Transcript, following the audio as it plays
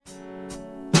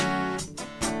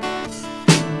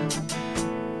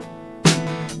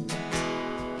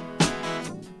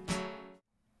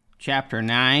Chapter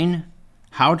 9,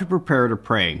 How to Prepare to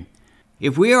Pray.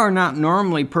 If we are not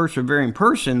normally a persevering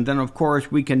person, then of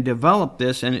course we can develop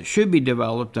this, and it should be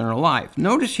developed in our life.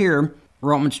 Notice here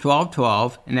Romans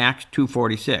 12:12 and Acts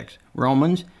 2:46.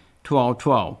 Romans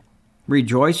 12:12.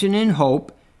 Rejoicing in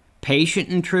hope, patient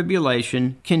in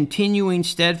tribulation, continuing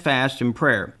steadfast in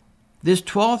prayer. This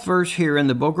 12th verse here in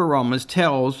the book of Romans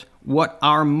tells what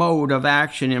our mode of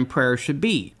action in prayer should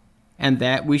be, and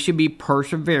that we should be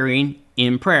persevering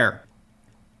in prayer.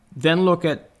 Then look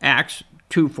at Acts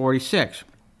 2:46.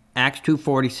 Acts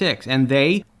 2:46. And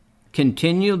they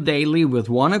continued daily with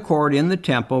one accord in the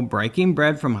temple, breaking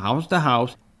bread from house to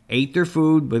house, ate their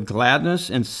food with gladness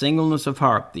and singleness of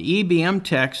heart. The EBM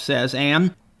text says,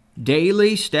 and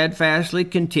daily steadfastly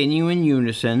continue in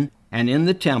unison, and in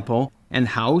the temple, and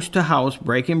house to house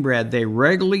breaking bread, they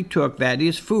regularly took, that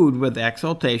is, food, with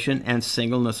exultation and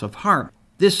singleness of heart.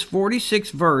 This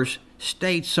 46th verse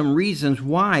states some reasons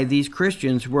why these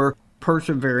Christians were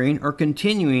persevering or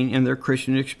continuing in their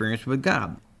Christian experience with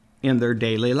God in their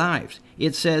daily lives.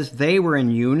 It says they were in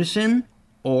unison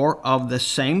or of the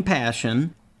same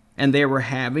passion, and they were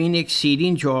having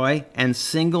exceeding joy and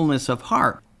singleness of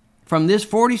heart. From this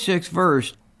 46th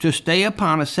verse, to stay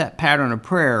upon a set pattern of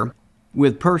prayer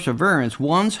with perseverance,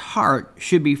 one's heart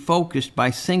should be focused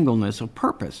by singleness of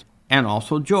purpose and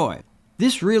also joy.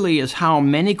 This really is how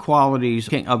many qualities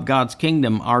of God's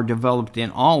kingdom are developed in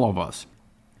all of us.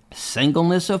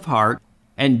 Singleness of heart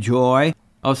and joy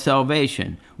of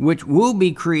salvation, which will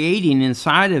be creating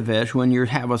inside of us when you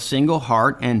have a single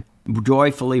heart and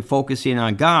joyfully focusing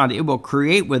on God. It will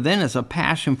create within us a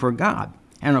passion for God,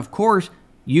 and of course,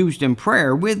 used in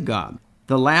prayer with God.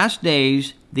 The last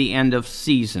days, the end of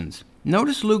seasons.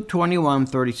 Notice Luke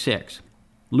 21:36.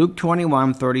 Luke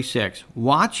 21:36.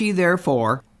 Watch ye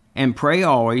therefore, and pray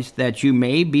always, that you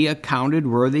may be accounted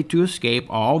worthy to escape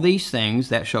all these things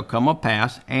that shall come to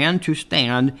pass, and to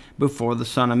stand before the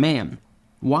Son of Man.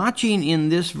 Watching in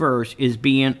this verse is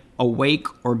being awake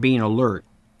or being alert.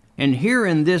 And here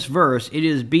in this verse, it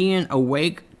is being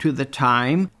awake to the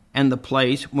time and the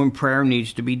place when prayer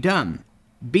needs to be done.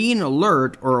 Being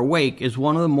alert or awake is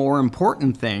one of the more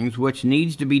important things which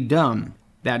needs to be done,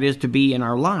 that is, to be in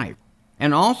our life,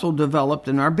 and also developed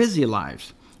in our busy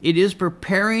lives. It is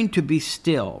preparing to be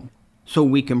still so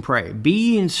we can pray.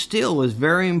 Being still is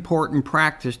very important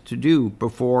practice to do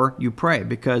before you pray,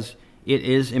 because it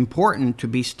is important to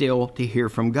be still to hear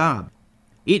from God.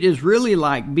 It is really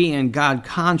like being God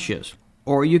conscious,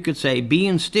 or you could say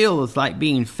being still is like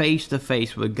being face to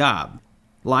face with God.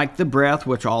 Like the breath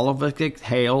which all of us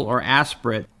exhale or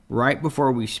aspirate right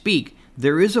before we speak,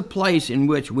 there is a place in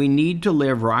which we need to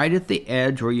live right at the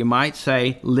edge, or you might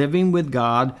say living with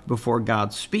God before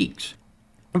God speaks.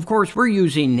 Of course, we're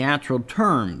using natural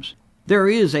terms. There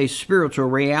is a spiritual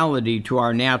reality to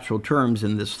our natural terms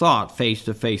in this thought, face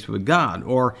to face with God,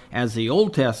 or as the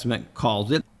Old Testament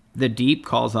calls it, the deep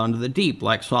calls unto the deep,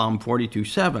 like Psalm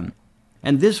 42:7.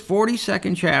 And this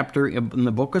 42nd chapter in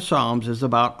the book of Psalms is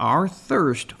about our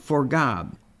thirst for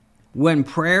God. When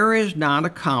prayer is not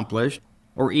accomplished,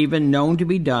 or even known to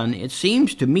be done, it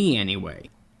seems to me anyway,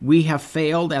 we have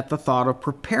failed at the thought of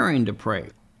preparing to pray.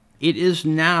 It is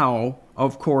now,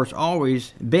 of course,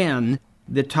 always been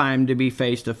the time to be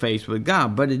face to face with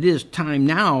God, but it is time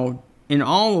now, in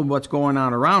all of what's going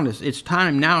on around us, it's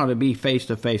time now to be face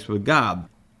to face with God.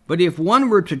 But if one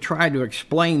were to try to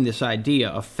explain this idea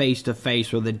of face to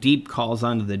face, or the deep calls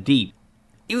unto the deep,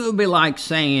 it would be like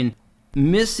saying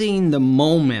missing the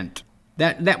moment.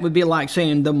 That would be like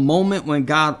saying the moment when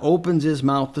God opens his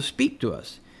mouth to speak to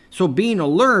us. So being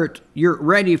alert, you're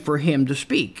ready for him to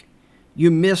speak. You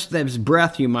miss this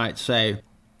breath, you might say.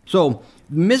 So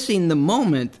missing the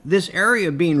moment, this area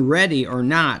of being ready or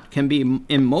not, can be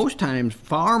in most times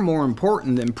far more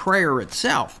important than prayer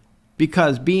itself.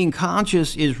 Because being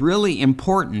conscious is really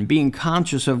important, being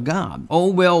conscious of God.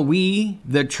 Oh, will we,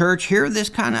 the church, hear this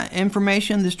kind of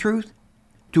information, this truth?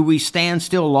 Do we stand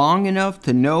still long enough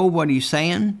to know what he's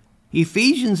saying?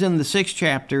 Ephesians in the 6th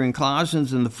chapter and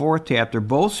Colossians in the 4th chapter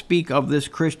both speak of this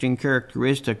Christian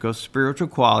characteristic of spiritual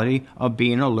quality of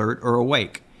being alert or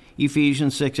awake.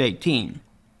 Ephesians 6:18,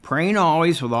 praying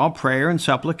always with all prayer and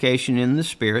supplication in the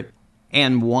Spirit,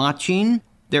 and watching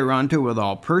thereunto with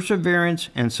all perseverance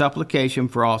and supplication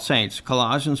for all saints.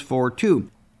 Colossians 4:2,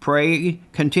 pray,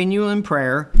 continue in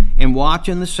prayer, and watch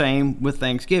in the same with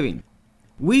thanksgiving.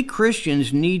 We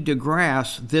Christians need to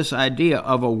grasp this idea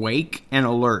of awake and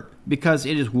alert, because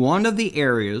it is one of the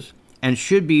areas, and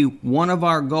should be one of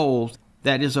our goals,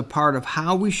 that is a part of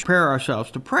how we prepare ourselves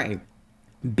to pray.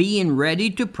 Being ready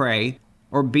to pray,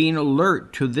 or being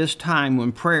alert to this time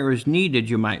when prayer is needed,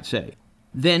 you might say.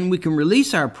 then we can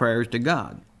release our prayers to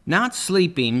God. Not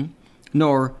sleeping,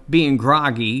 nor being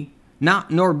groggy,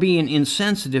 nor being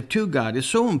insensitive to God is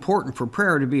so important for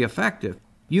prayer to be effective.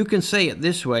 You can say it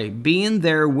this way: being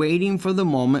there waiting for the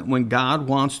moment when God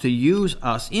wants to use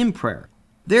us in prayer.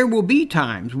 There will be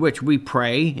times which we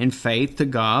pray in faith to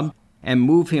God and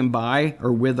move Him by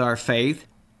or with our faith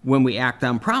when we act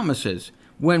on promises.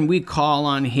 When we call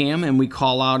on Him and we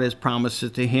call out His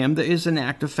promises to Him, there is an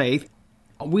act of faith.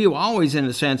 We will always, in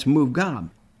a sense, move God.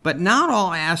 But not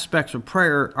all aspects of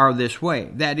prayer are this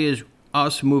way. That is,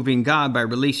 us moving God by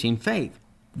releasing faith.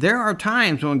 There are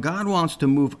times when God wants to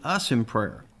move us in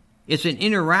prayer. It's an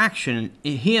interaction,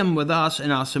 Him with us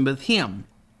and us with Him.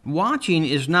 Watching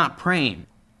is not praying,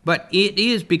 but it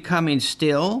is becoming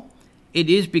still. It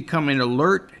is becoming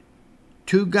alert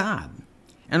to God.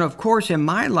 And of course, in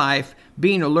my life,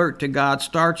 being alert to God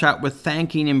starts out with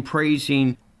thanking and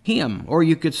praising Him, or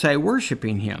you could say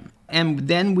worshiping Him. And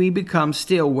then we become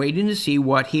still, waiting to see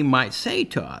what He might say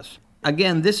to us.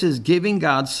 Again, this is giving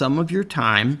God some of your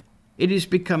time. It is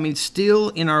becoming still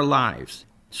in our lives,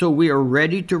 so we are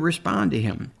ready to respond to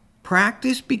Him.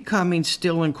 Practice becoming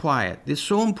still and quiet. This is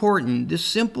so important, this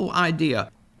simple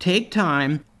idea. Take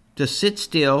time to sit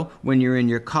still when you're in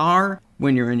your car,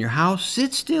 when you're in your house.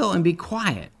 Sit still and be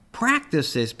quiet.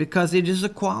 Practice this because it is a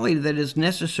quality that is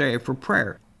necessary for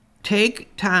prayer.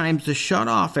 Take time to shut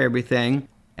off everything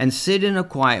and sit in a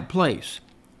quiet place.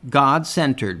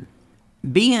 God-centered.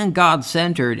 Being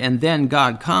God-centered and then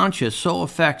God-conscious so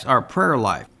affects our prayer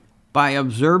life. By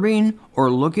observing or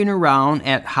looking around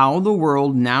at how the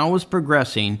world now is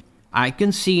progressing, I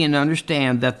can see and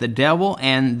understand that the devil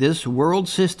and this world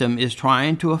system is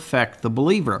trying to affect the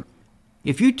believer.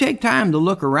 If you take time to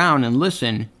look around and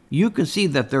listen, you can see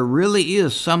that there really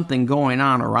is something going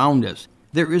on around us.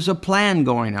 There is a plan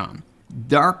going on.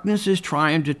 Darkness is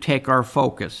trying to take our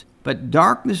focus, but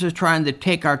darkness is trying to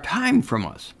take our time from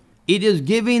us. It is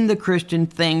giving the Christian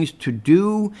things to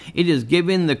do. It is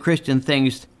giving the Christian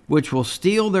things which will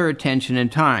steal their attention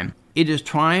and time. It is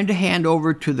trying to hand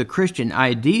over to the Christian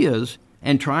ideas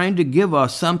and trying to give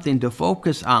us something to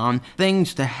focus on,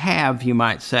 things to have, you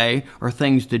might say, or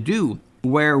things to do,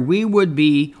 where we would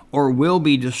be or will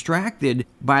be distracted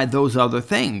by those other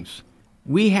things.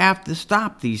 We have to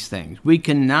stop these things. We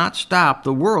cannot stop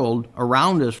the world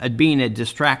around us at being a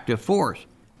distractive force.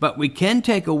 But we can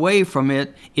take away from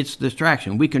it its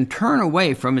distraction. We can turn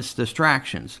away from its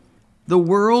distractions. The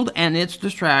world and its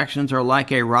distractions are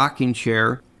like a rocking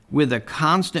chair with a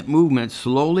constant movement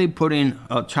slowly putting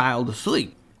a child to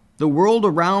sleep. The world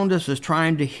around us is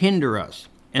trying to hinder us.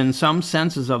 In some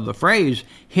senses of the phrase,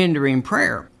 hindering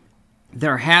prayer.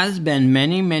 There has been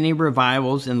many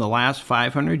revivals in the last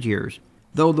 500 years,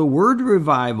 though the word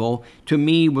revival to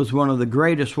me was one of the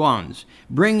greatest ones.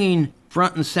 Bringing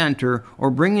front and center or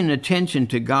bringing attention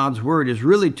to God's Word is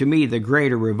really to me the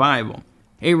greater revival.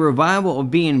 A revival of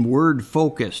being Word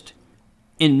focused.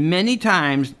 In many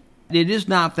times, it is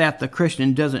not that the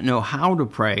Christian doesn't know how to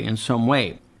pray in some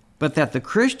way, but that the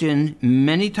Christian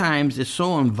many times is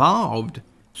so involved,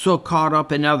 so caught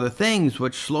up in other things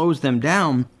which slows them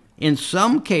down, in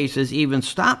some cases even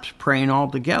stops praying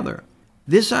altogether.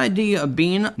 This idea of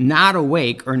being not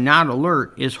awake or not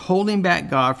alert is holding back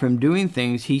God from doing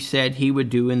things He said He would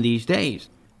do in these days.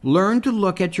 Learn to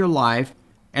look at your life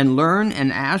and learn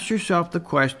and ask yourself the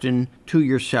question to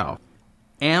yourself.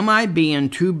 Am I being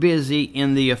too busy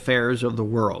in the affairs of the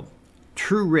world?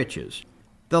 True riches.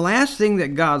 The last thing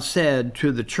that God said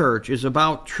to the church is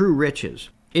about true riches.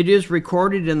 It is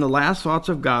recorded in the last thoughts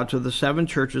of God to the 7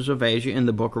 churches of Asia in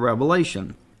the book of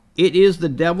Revelation. It is the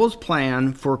devil's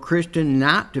plan for a Christian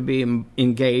not to be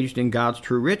engaged in God's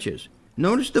true riches.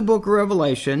 Notice the book of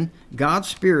Revelation, God's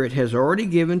Spirit has already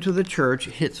given to the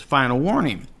church its final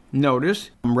warning.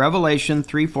 Notice Revelation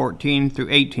 3:14 through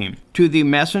 18. To the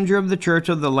messenger of the church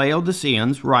of the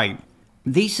Laodiceans write,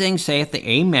 These things saith the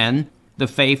Amen, the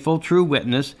faithful true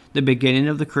witness, the beginning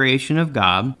of the creation of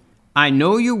God. I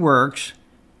know your works,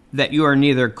 that you are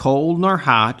neither cold nor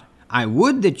hot. I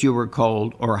would that you were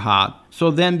cold or hot.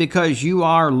 So then, because you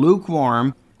are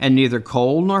lukewarm and neither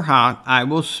cold nor hot, I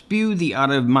will spew thee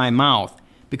out of my mouth.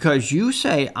 Because you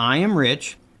say, I am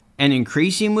rich, and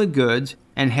increasing with goods,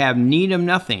 and have need of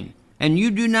nothing. And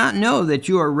you do not know that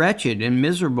you are wretched and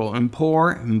miserable and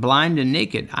poor and blind and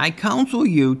naked. I counsel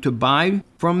you to buy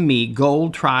from me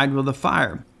gold tried with a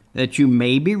fire, that you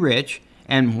may be rich,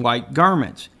 and white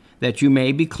garments, that you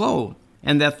may be clothed,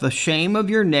 and that the shame of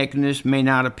your nakedness may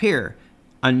not appear.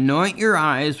 Anoint your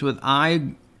eyes with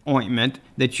eye ointment,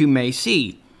 that you may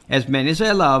see. As many as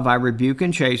I love, I rebuke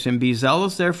and chasten. Be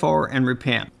zealous therefore, and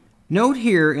repent. Note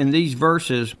here in these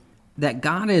verses that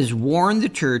God has warned the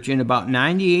church in about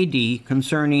 90 AD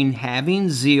concerning having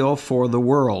zeal for the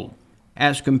world,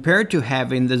 as compared to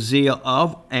having the zeal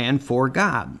of and for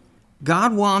God.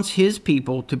 God wants His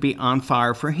people to be on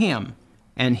fire for Him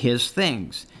and His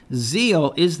things.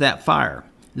 Zeal is that fire.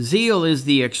 Zeal is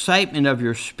the excitement of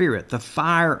your spirit, the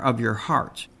fire of your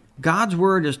hearts. God's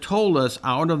word has told us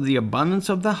out of the abundance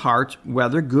of the heart,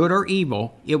 whether good or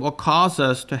evil, it will cause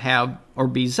us to have or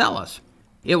be zealous.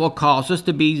 It will cause us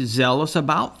to be zealous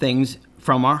about things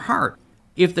from our heart.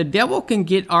 If the devil can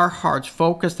get our hearts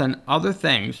focused on other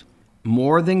things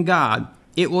more than God,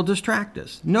 it will distract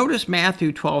us. Notice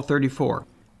Matthew 12:34.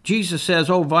 Jesus says,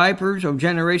 O vipers, O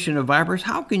generation of vipers,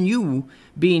 how can you,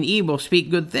 being evil, speak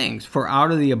good things? For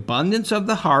out of the abundance of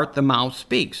the heart the mouth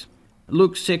speaks.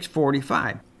 Luke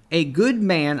 6:45. A good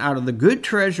man out of the good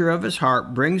treasure of his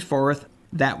heart brings forth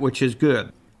that which is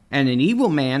good, and an evil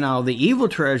man out of the evil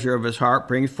treasure of his heart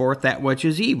brings forth that which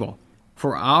is evil.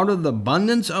 For out of the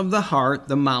abundance of the heart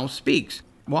the mouth speaks.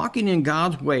 Walking in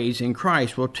God's ways in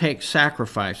Christ will take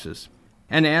sacrifices.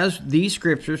 And as these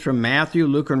scriptures from Matthew,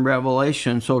 Luke, and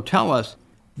Revelation so tell us,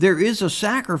 there is a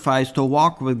sacrifice to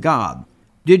walk with God.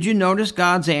 Did you notice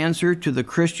God's answer to the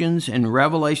Christians in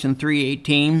Revelation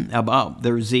 3:18 about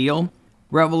their zeal?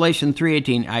 Revelation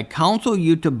 3:18, I counsel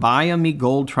you to buy of me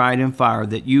gold tried in fire,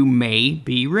 that you may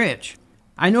be rich.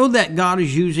 I know that God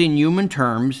is using human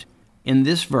terms in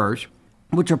this verse,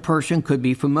 which a person could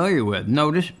be familiar with.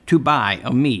 Notice, to buy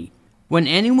of me. When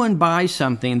anyone buys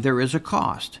something, there is a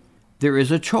cost. There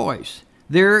is a choice.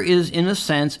 There is, in a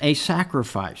sense, a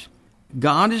sacrifice.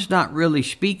 God is not really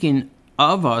speaking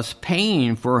of us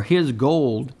paying for His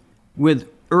gold with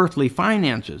earthly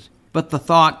finances, but the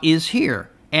thought is here.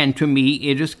 And to me,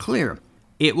 it is clear.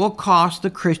 It will cost the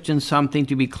Christian something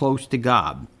to be close to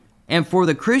God. And for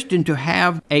the Christian to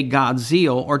have a God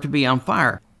zeal or to be on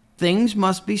fire, things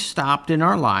must be stopped in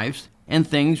our lives and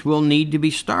things will need to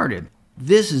be started.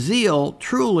 This zeal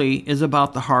truly is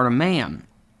about the heart of man.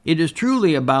 It is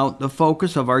truly about the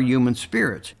focus of our human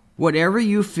spirits. Whatever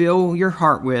you fill your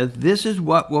heart with, this is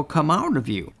what will come out of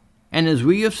you. And as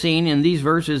we have seen in these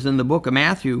verses in the book of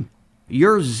Matthew,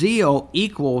 your zeal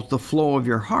equals the flow of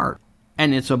your heart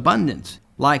and its abundance,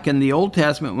 like in the Old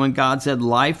Testament when God said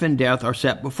life and death are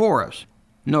set before us.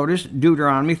 Notice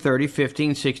Deuteronomy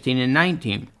 30:15, 16, and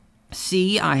 19.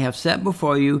 See, I have set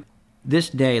before you this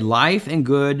day life and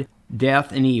good,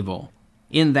 death and evil.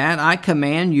 In that I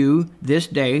command you this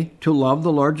day to love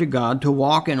the Lord your God, to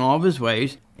walk in all of His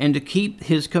ways, and to keep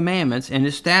His commandments and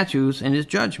His statutes and His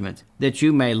judgments, that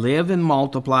you may live and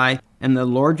multiply, and the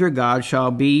Lord your God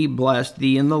shall be blessed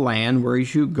thee in the land where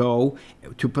you go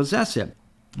to possess it.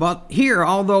 But here,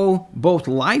 although both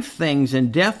life things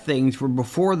and death things were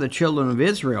before the children of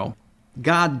Israel,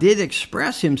 God did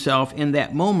express Himself in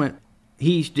that moment.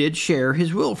 He did share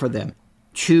His will for them.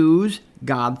 Choose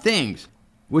God things,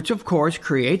 which of course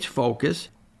creates focus,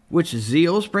 which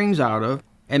zeal springs out of,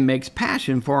 and makes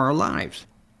passion for our lives.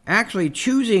 Actually,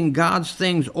 choosing God's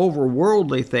things over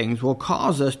worldly things will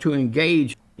cause us to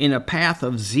engage in a path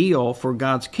of zeal for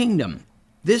God's kingdom.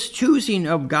 This choosing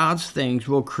of God's things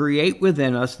will create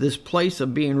within us this place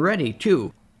of being ready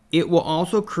too. It will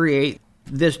also create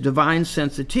this divine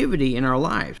sensitivity in our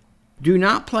lives. Do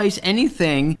not place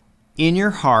anything in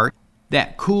your heart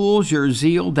that cools your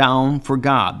zeal down for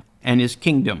God and His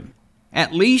kingdom.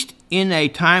 At least in a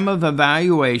time of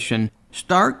evaluation,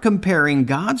 start comparing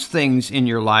God's things in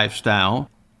your lifestyle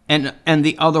and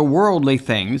the other worldly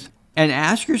things, and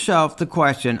ask yourself the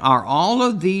question, are all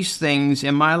of these things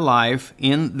in my life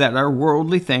that are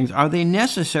worldly things, are they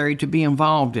necessary to be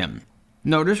involved in?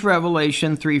 Notice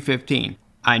Revelation 3:15.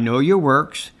 I know your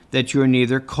works, that you are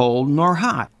neither cold nor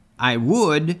hot. I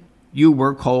would you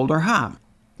were cold or hot.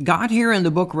 God here in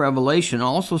the book of Revelation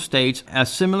also states a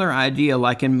similar idea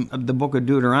like in the book of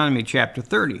Deuteronomy chapter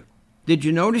 30. Did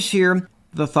you notice here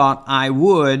the thought, I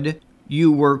would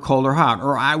you were cold or hot,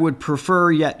 or I would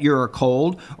prefer yet you're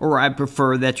cold, or I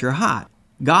prefer that you're hot?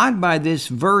 God, by this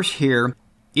verse here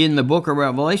in the book of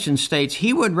Revelation, states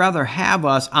He would rather have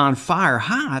us on fire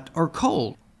hot or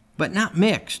cold, but not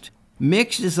mixed.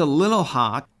 Mixed is a little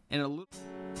hot and a little...